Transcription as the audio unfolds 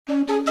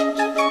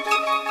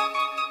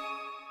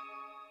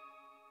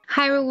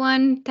Hi,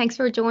 everyone. Thanks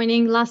for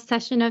joining last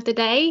session of the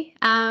day.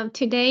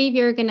 Today,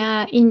 we're going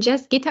to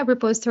ingest GitHub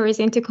repositories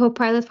into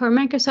Copilot for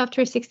Microsoft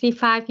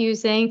 365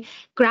 using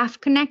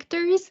graph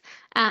connectors.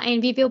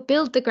 And we will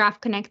build the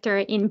graph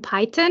connector in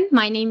Python.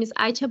 My name is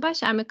Ayça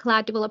Bas. I'm a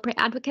cloud developer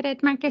advocate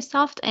at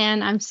Microsoft,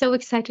 and I'm so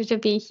excited to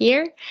be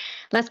here.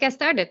 Let's get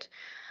started.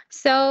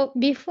 So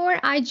before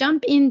I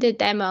jump in the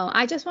demo,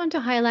 I just want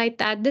to highlight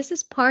that this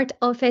is part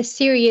of a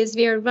series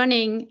we are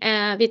running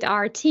with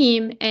our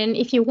team. And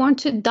if you want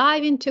to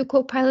dive into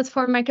Copilot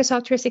for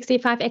Microsoft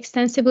 365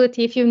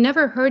 extensibility, if you've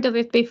never heard of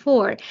it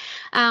before,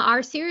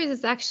 our series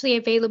is actually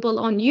available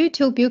on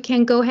YouTube. You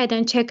can go ahead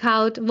and check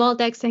out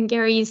Waldeck's and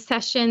Gary's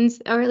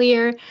sessions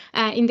earlier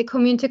in the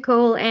community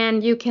call,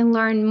 and you can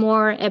learn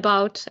more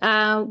about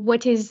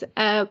what is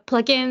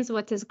plugins,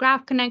 what is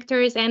graph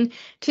connectors. And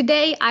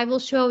today I will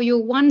show you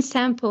one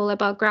sample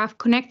about graph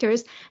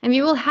connectors, and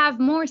we will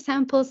have more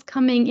samples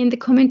coming in the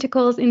community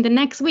calls in the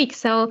next week,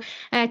 so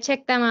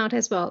check them out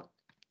as well.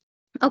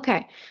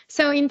 Okay,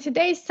 so in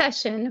today's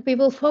session, we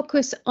will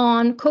focus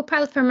on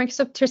Copilot for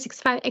Microsoft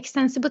 365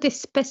 extensibility,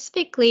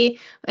 specifically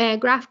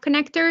graph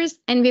connectors,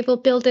 and we will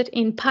build it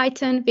in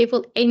Python. We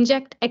will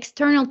inject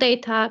external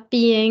data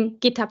being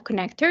GitHub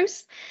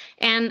connectors.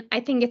 And I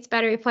think it's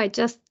better if I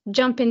just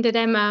jump in the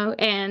demo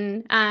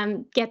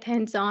and get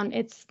hands-on.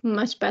 It's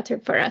much better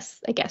for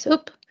us, I guess.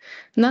 Oops,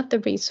 not the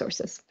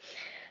resources.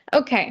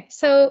 Okay,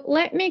 so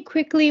let me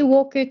quickly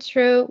walk you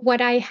through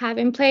what I have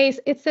in place.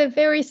 It's a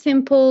very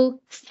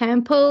simple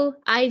sample.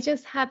 I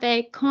just have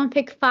a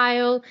config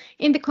file.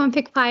 In the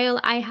config file,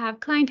 I have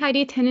client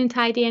ID, tenant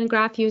ID, and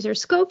graph user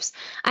scopes.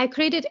 I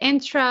created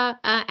Entra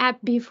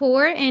app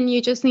before, and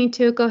you just need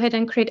to go ahead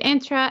and create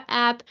Entra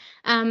app,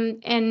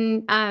 and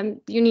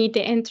you need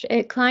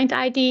the client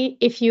ID.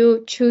 If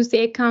you choose the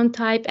account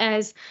type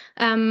as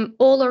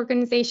all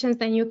organizations,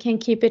 then you can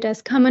keep it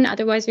as common.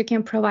 Otherwise, you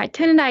can provide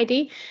tenant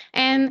ID.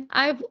 And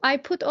I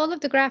put all of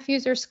the graph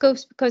user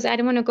scopes because I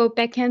don't want to go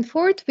back and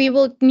forth. We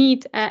will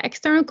need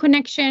external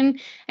connection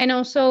and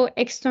also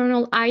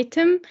external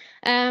item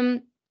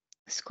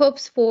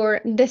scopes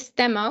for this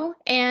demo.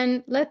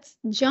 And let's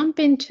jump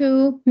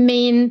into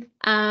main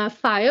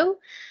file.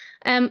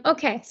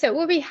 Okay, so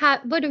what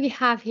do we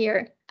have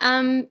here?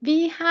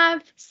 We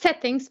have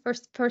settings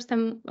first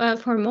and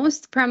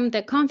foremost from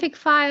the config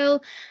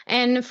file,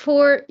 and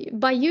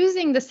by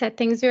using the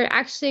settings, we're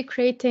actually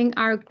creating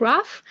our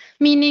graph,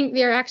 meaning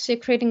we are actually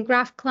creating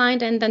graph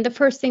client, and then the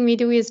first thing we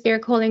do is we're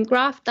calling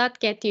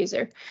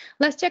graph.getUser.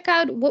 Let's check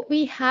out what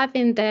we have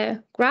in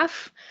the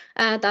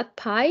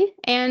graph.py,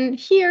 and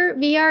here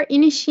we are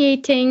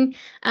initiating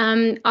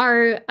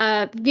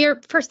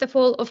we're first of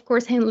all, of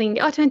course, handling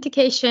the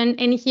authentication,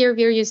 and here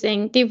we're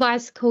using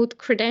device code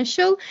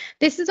credential.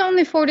 This is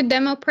only for the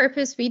demo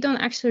purpose. We don't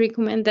actually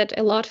recommend that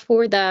a lot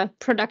for the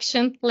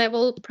production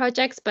level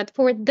projects, but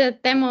for the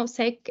demo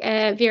sake,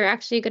 we are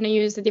actually going to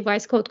use the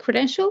device code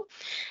credential.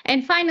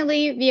 And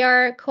finally, we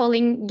are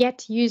calling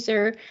get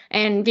user,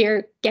 and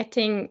we're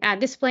getting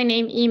display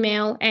name,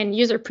 email, and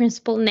user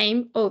principal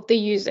name of the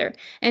user.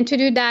 And to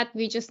do that,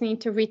 we just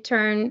need to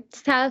return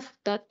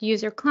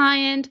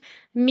self.userClient,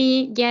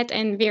 me, get,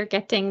 and we're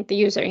getting the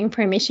user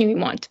information we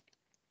want.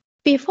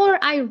 Before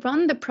I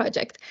run the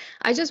project,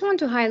 I just want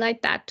to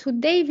highlight that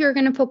today we're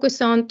going to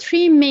focus on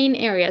three main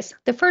areas.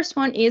 The first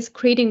one is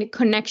creating the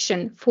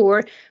connection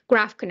for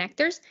graph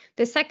connectors.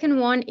 The second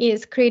one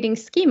is creating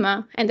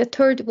schema. And the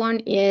third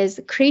one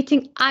is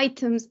creating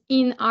items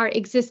in our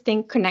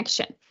existing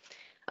connection.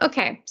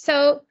 Okay,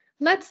 so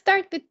let's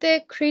start with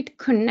the create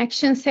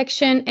connection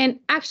section. And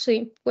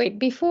actually, wait,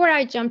 before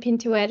I jump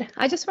into it,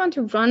 I just want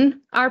to run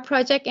our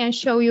project and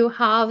show you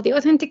how the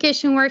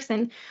authentication works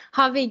and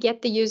how we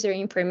get the user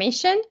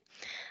information.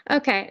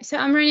 Okay, so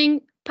I'm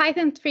running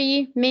Python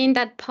 3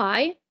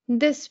 main.py.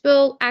 This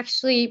will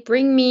actually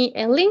bring me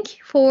a link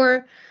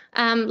for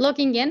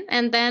logging in,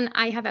 and then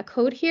I have a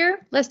code here.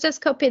 Let's just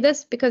copy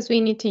this because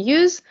we need to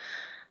use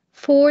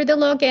for the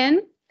login,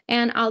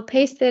 and I'll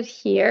paste it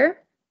here.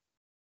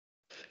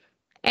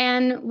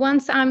 And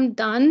once I'm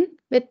done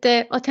with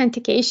the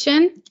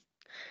authentication,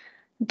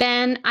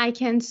 then I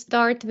can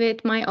start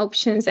with my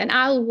options, and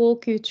I'll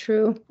walk you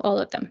through all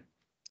of them.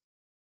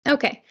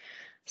 Okay,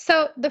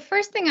 so the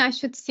first thing I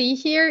should see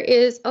here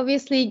is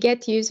obviously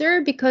get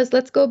user, because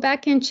let's go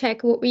back and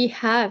check what we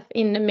have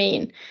in the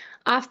main.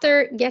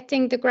 After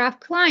getting the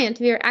graph client,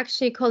 we are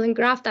actually calling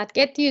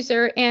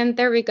graph.getUser, and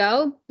there we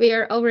go. We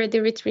are already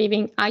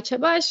retrieving Ayça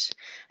Bas,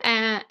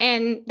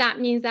 and that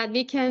means that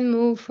we can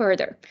move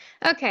further.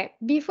 Okay,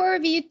 before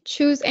we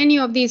choose any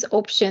of these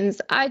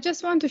options, I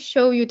just want to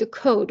show you the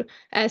code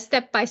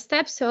step by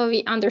step so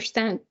we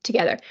understand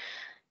together.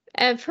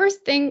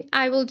 First thing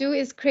I will do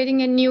is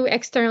creating a new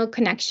external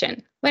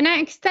connection. When I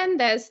extend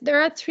this,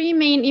 there are three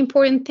main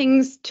important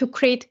things to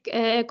create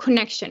a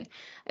connection.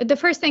 the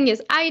first thing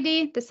is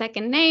ID, the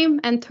second name,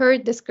 and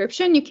third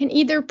description. You can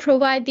either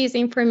provide this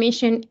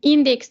information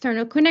in the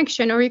external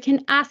connection, or you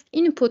can ask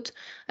input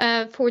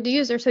for the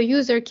user. So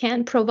user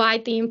can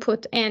provide the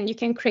input and you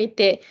can create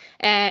the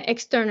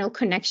external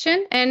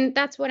connection. And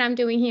that's what I'm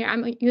doing here.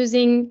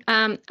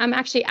 I'm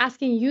actually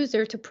asking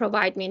user to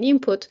provide me an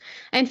input.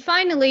 And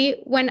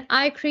finally, when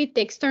I create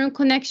the external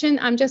connection,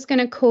 I'm just going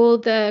to call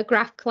the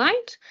graph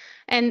client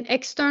and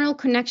external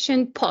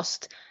connection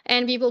post,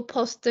 and we will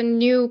post the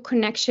new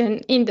connection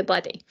in the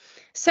body.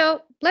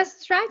 So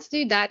let's try to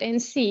do that and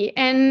see.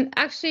 And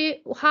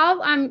actually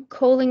how I'm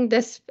calling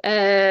this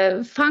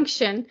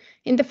function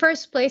in the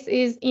first place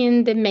is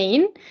in the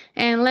main.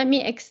 And let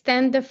me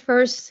extend the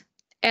first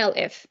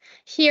elif.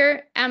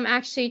 Here I'm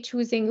actually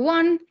choosing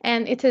one,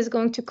 and it is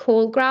going to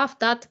call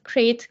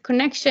graph.create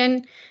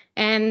connection,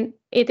 and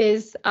it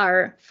is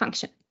our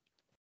function.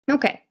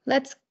 Okay,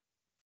 let's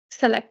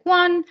select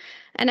one,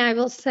 and I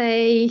will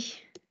say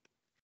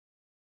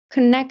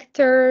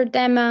connector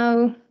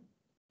demo,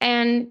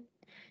 and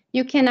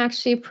you can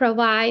actually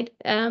provide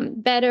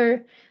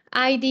better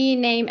ID,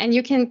 name, and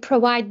you can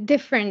provide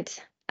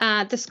different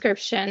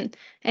description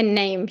and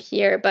name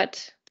here,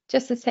 but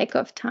just for the sake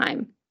of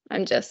time,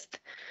 I'm just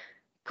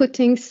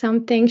putting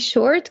something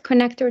short,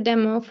 connector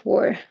demo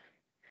for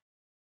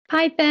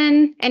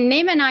Python, and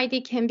name and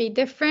ID can be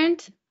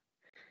different.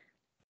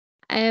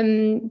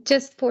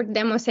 Just for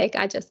demo's sake,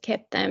 I just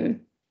kept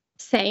them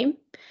same.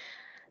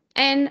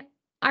 And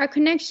our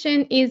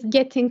connection is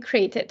getting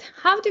created.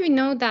 How do we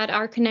know that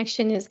our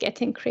connection is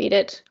getting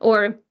created,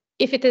 or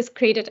if it is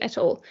created at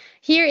all?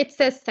 Here it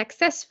says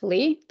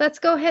successfully. Let's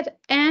go ahead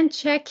and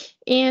check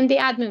in the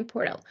admin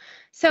portal.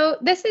 So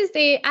this is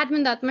the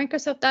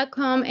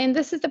admin.microsoft.com, and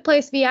this is the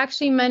place we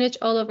actually manage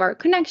all of our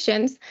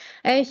connections.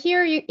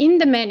 Here in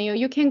the menu,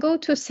 you can go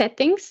to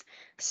settings,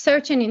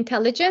 search and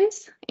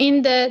intelligence.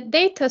 In the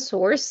data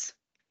source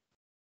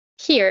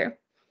here,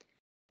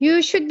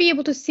 you should be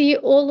able to see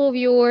all of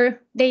your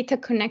data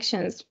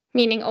connections,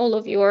 meaning all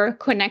of your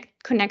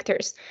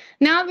connectors.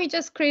 Now we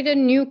just created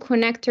a new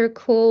connector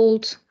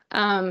called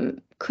demo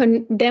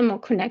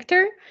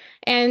connector,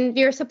 and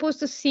we are supposed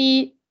to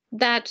see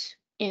that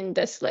in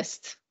this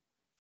list.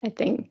 I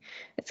think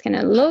it's going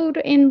to load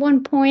in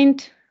one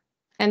point,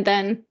 and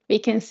then we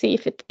can see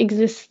if it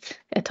exists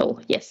at all.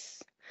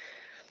 Yes.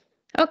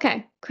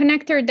 Okay,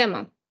 connector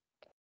demo.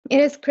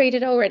 It is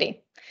created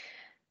already.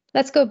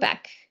 Let's go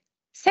back.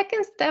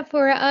 Second step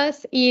for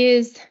us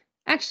is,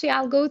 actually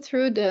I'll go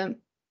through the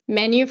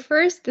menu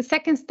first. The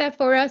second step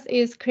for us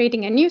is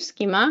creating a new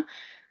schema.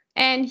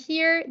 And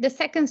here the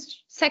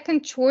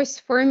second choice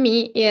for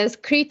me is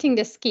creating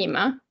the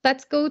schema.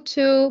 Let's go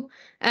to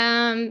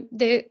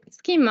the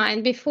schema,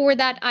 and before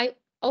that I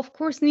of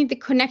course need the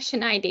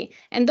connection ID.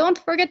 And don't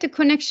forget the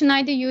connection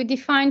ID you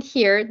defined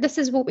here. This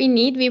is what we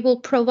need. We will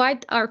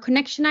provide our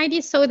connection ID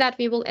so that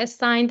we will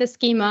assign the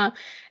schema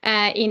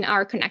in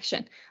our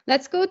connection.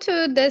 Let's go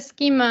to the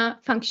schema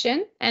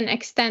function and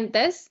extend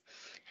this.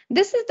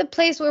 This is the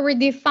place where we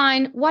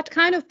define what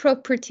kind of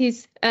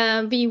properties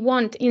we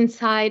want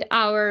inside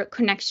our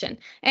connection.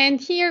 And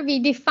here we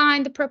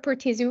define the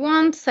properties we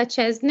want, such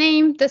as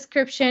name,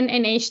 description,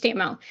 and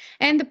HTML.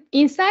 And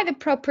inside the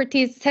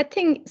properties,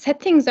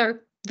 settings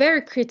are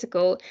very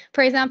critical.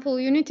 For example,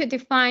 you need to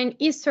define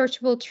is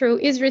searchable true,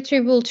 is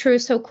retrievable true,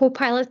 so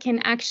Copilot can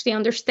actually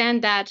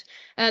understand that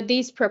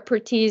these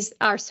properties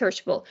are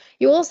searchable.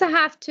 You also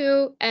have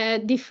to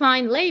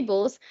define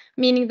labels,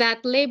 meaning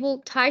that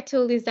label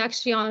title is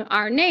actually on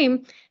our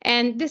name,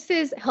 and this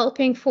is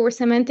helping for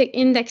semantic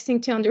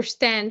indexing to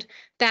understand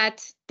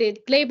that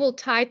the label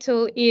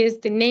title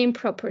is the name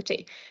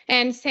property.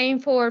 And same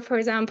for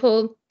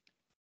example,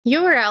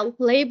 URL,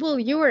 label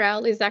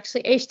URL is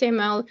actually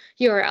HTML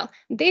URL.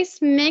 This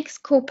makes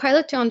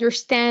Copilot to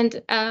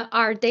understand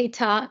our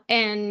data,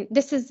 and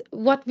this is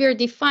what we're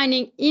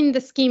defining in the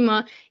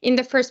schema in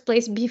the first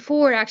place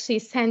before actually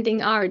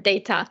sending our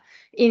data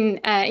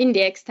in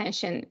the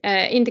extension,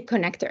 in the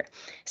connector.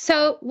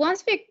 So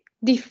once we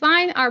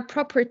define our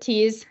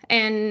properties,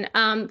 and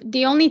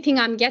the only thing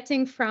I'm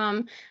getting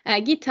from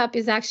GitHub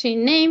is actually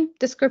name,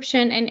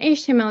 description, and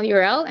HTML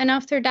URL. And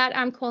after that,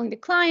 I'm calling the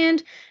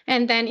client.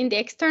 And then in the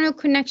external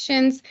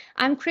connections,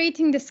 I'm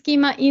creating the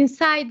schema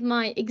inside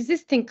my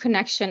existing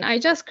connection I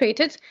just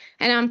created,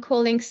 and I'm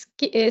calling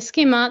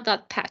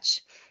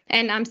schema.patch.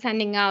 And I'm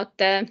sending out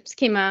the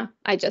schema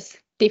I just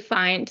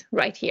defined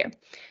right here.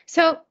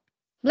 So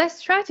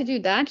let's try to do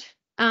that.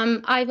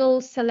 I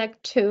will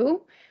select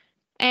two.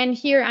 And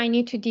here I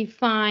need to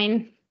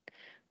define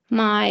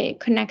my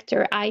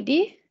connector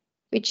ID,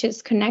 which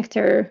is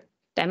connector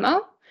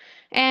demo.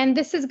 And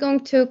this is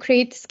going to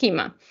create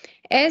schema.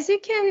 As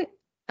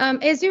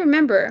you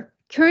remember,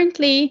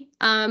 currently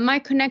my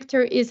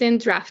connector is in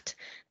draft.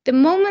 The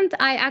moment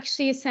I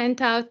actually sent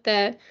out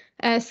the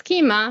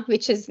schema,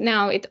 which is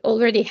now it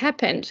already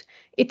happened,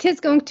 it is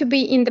going to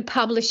be in the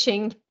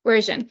publishing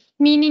version,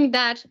 meaning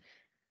that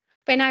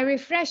when I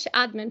refresh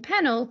admin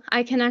panel,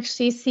 I can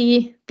actually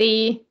see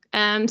the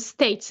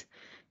state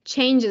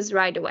changes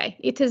right away.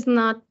 It is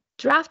not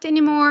draft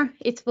anymore.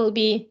 It will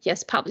be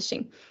just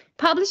publishing.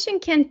 Publishing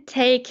can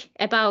take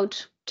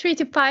about 3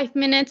 to 5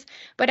 minutes,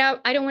 but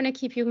I don't want to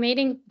keep you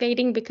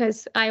waiting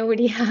because I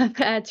already have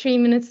 3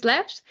 minutes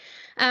left.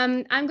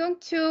 I'm going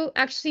to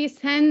actually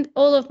send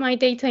all of my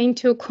data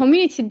into a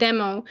community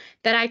demo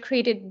that I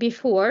created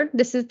before.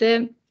 This is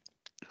the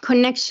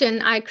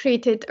connection I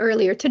created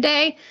earlier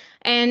today,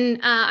 and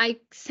I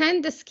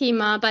sent the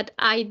schema, but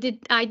I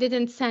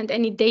didn't send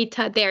any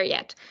data there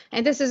yet.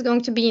 And this is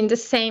going to be in the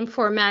same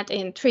format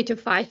in 3 to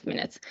 5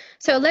 minutes.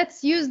 So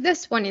let's use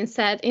this one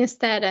instead,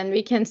 and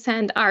we can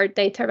send our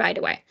data right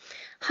away.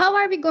 How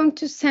are we going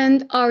to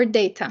send our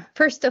data?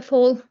 First of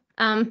all,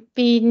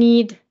 we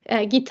need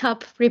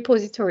GitHub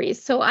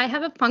repositories. So I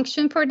have a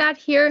function for that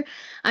here.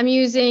 I'm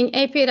using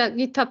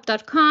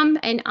aka.github.com,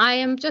 and I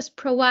am just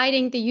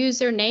providing the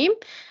username.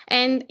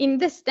 And in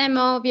this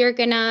demo, we are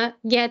gonna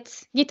get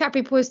GitHub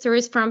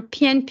repositories from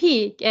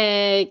PNP,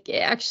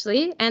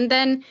 actually, and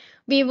then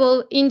we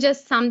will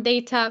ingest some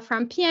data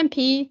from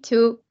PNP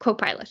to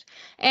Copilot.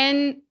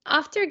 And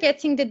after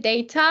getting the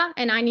data,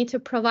 and I need to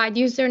provide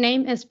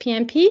username as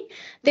PNP,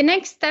 the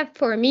next step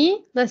for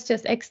me, let's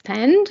just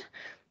extend.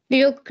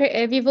 We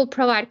will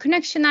provide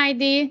connection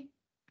ID,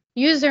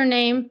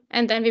 username,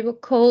 and then we will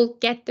call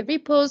get the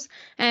repos.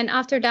 And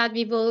after that,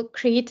 we will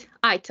create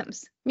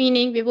items,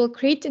 meaning we will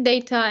create the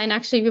data and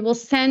actually we will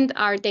send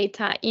our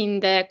data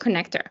in the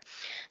connector.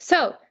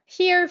 So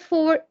here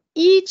for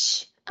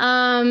each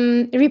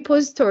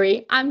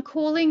repository, I'm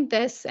calling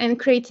this and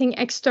creating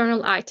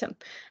external item.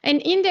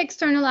 And in the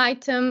external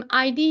item,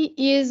 ID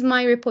is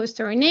my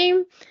repository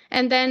name,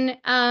 and then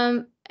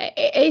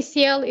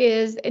ACL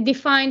is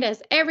defined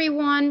as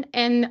everyone,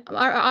 and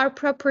our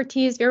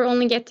properties, we're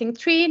only getting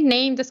 3,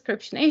 name,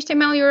 description,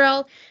 HTML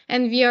URL,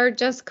 and we are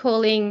just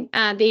calling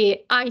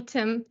the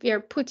item. We are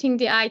putting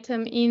the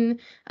item in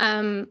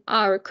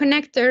our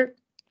connector,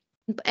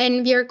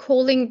 and we are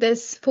calling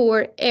this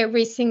for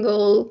every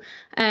single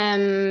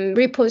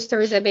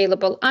repositories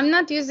available. I'm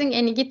not using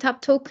any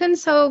GitHub token,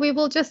 so we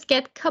will just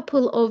get a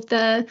couple of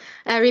the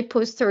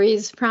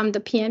repositories from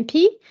the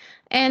PNP,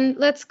 and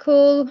let's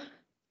call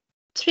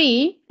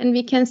 3, and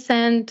we can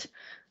send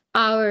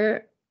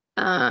our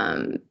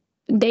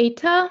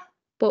data.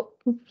 But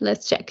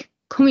let's check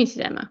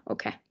community demo.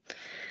 Okay,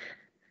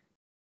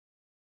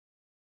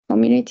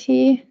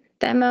 community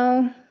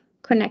demo,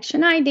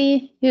 connection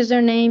ID,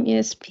 username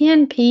is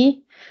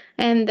PNP,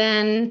 and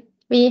then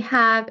we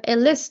have a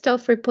list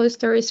of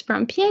repositories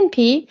from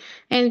PNP,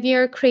 and we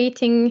are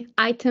creating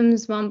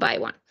items one by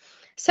one.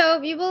 So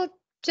we will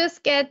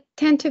just get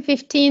 10 to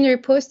 15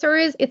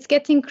 repositories. It's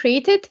getting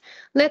created.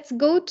 Let's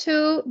go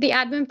to the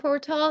admin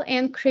portal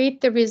and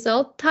create the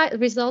result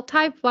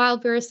type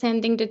while we're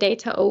sending the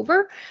data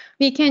over.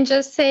 We can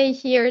just say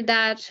here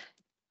that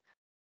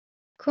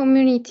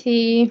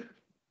community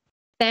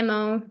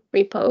demo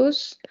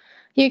repos.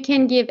 You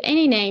can give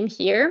any name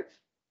here,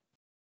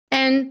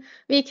 and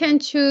we can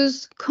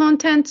choose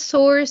content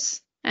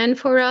source. And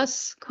for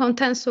us,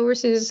 content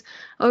source is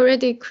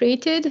already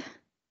created.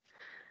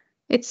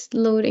 It's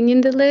loading in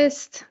the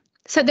list.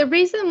 So the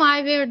reason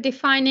why we're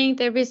defining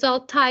the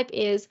result type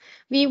is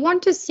we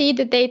want to see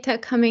the data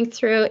coming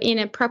through in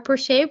a proper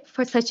shape,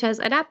 for such as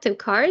adaptive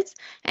cards.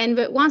 And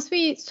once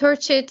we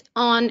search it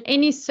on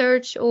any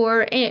search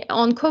or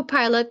on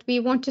Copilot, we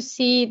want to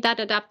see that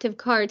adaptive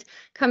card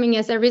coming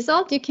as a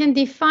result. You can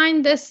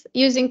define this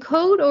using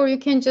code, or you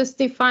can just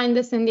define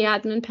this in the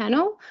admin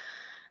panel.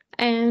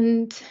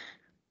 And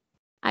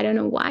I don't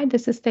know why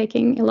this is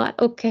taking a lot.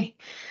 Okay.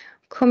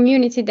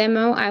 Community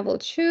demo, I will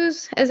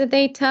choose as a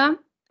data.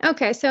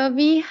 Okay, so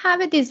we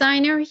have a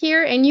designer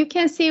here, and you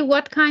can see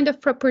what kind of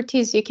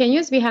properties you can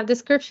use. We have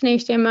description,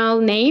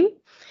 HTML, name.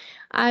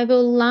 I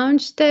will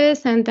launch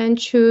this and then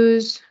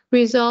choose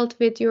result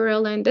with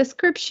URL and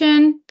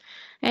description.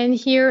 And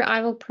here I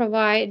will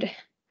provide,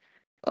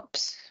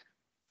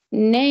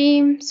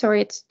 name,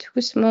 sorry, it's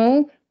too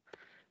small,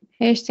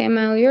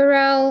 HTML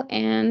URL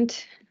and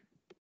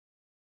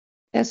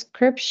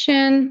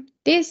description.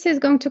 This is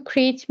going to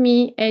create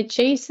me a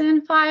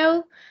JSON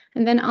file,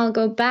 and then I'll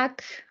go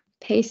back,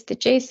 paste the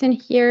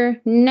JSON here,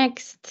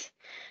 next,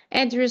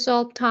 add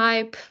result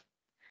type,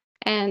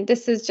 and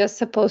this is just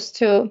supposed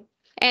to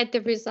add the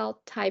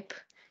result type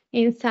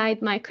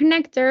inside my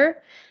connector.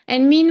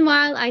 And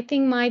meanwhile, I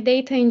think my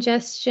data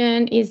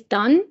ingestion is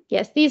done.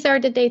 Yes, these are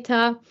the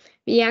data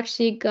we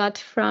actually got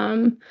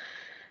from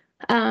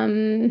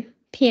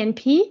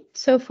PNP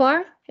so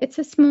far. It's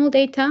a small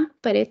data,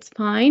 but it's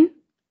fine.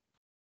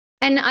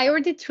 And I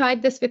already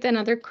tried this with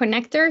another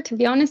connector, to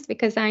be honest,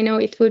 because I know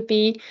it would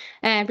be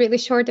a really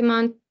short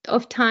amount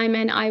of time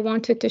and I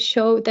wanted to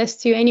show this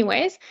to you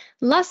anyways.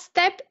 Last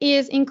step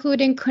is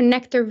including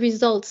connector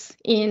results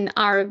in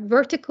our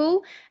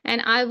vertical,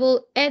 and I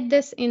will add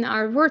this in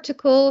our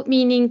vertical,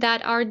 meaning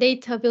that our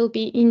data will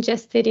be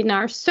ingested in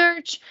our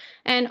search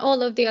and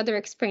all of the other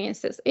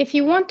experiences. If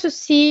you want to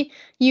see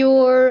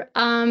your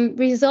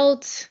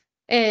results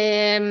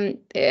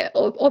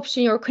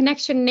option your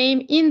connection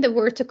name in the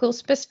vertical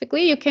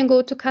specifically, you can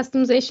go to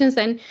customizations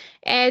and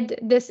add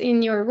this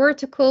in your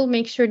vertical.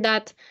 Make sure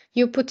that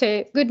you put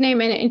a good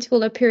name and it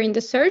will appear in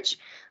the search.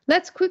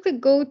 Let's quickly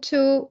go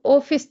to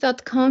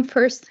office.com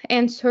first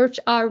and search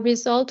our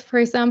result. For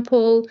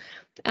example,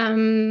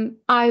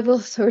 I will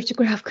search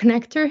Graph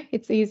Connector.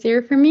 It's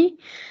easier for me.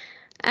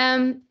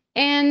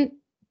 And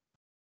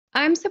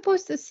I'm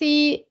supposed to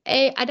see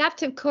a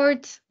adaptive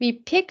code we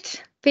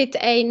picked with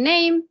a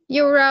name,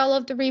 URL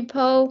of the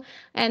repo,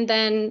 and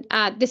then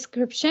a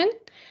description.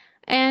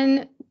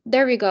 And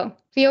there we go.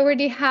 We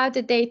already have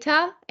the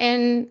data,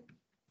 and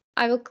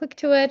I will click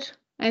to it,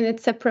 and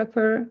it's a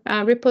proper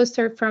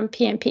repository from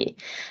PnP.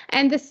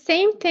 And the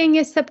same thing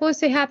is supposed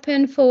to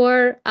happen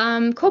for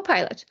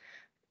Copilot.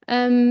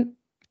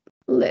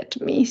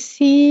 Let me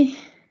see.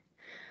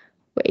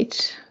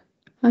 Wait,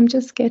 I'm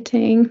just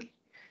getting...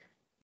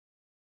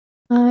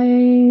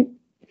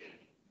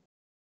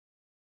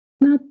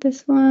 not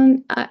this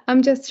one.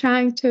 I'm just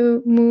trying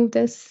to move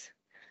this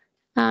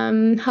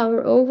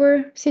hover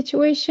over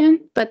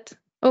situation, but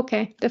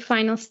okay, the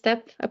final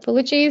step,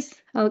 apologies.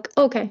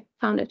 Okay,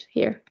 found it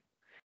here.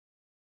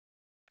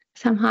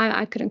 Somehow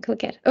I couldn't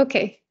click it.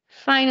 Okay,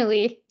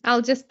 finally,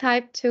 I'll just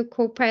type to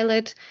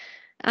Copilot.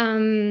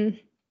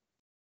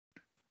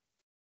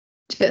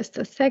 Just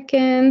a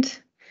second.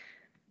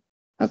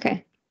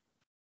 Okay.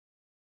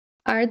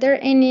 Are there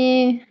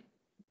any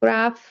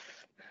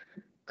graph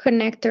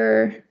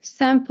connector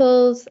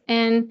samples?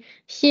 And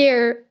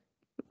here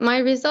my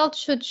result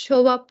should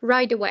show up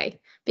right away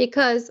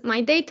because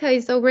my data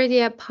is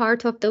already a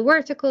part of the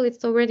vertical.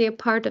 It's already a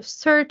part of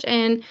search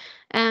and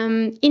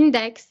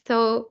index.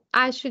 So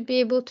I should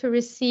be able to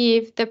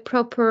receive the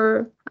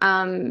proper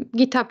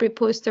GitHub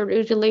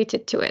repository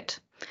related to it.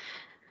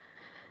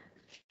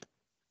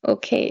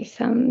 Okay,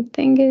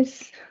 something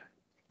is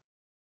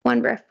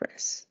one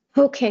reference.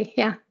 Okay,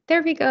 yeah,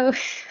 there we go.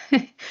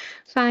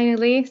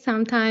 Finally,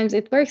 sometimes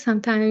it works,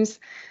 sometimes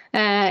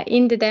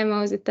in the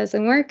demos it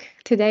doesn't work.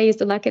 Today is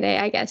the lucky day,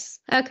 I guess.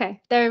 Okay,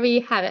 there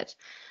we have it.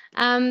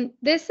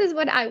 This is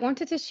what I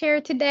wanted to share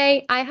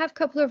today. I have a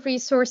couple of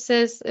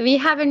resources. We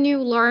have a new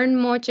Learn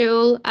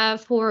module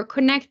for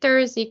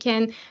connectors. You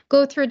can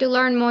go through the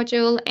Learn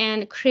module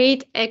and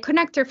create a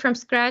connector from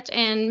scratch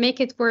and make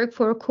it work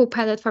for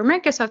Copilot for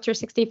Microsoft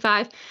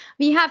 365.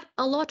 We have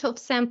a lot of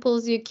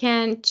samples you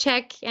can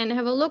check and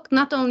have a look,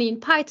 not only in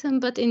Python,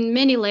 but in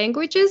many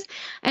languages.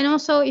 And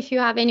also, if you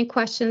have any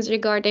questions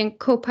regarding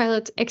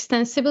Copilot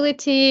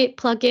extensibility,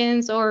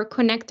 plugins, or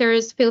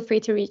connectors, feel free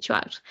to reach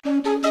out.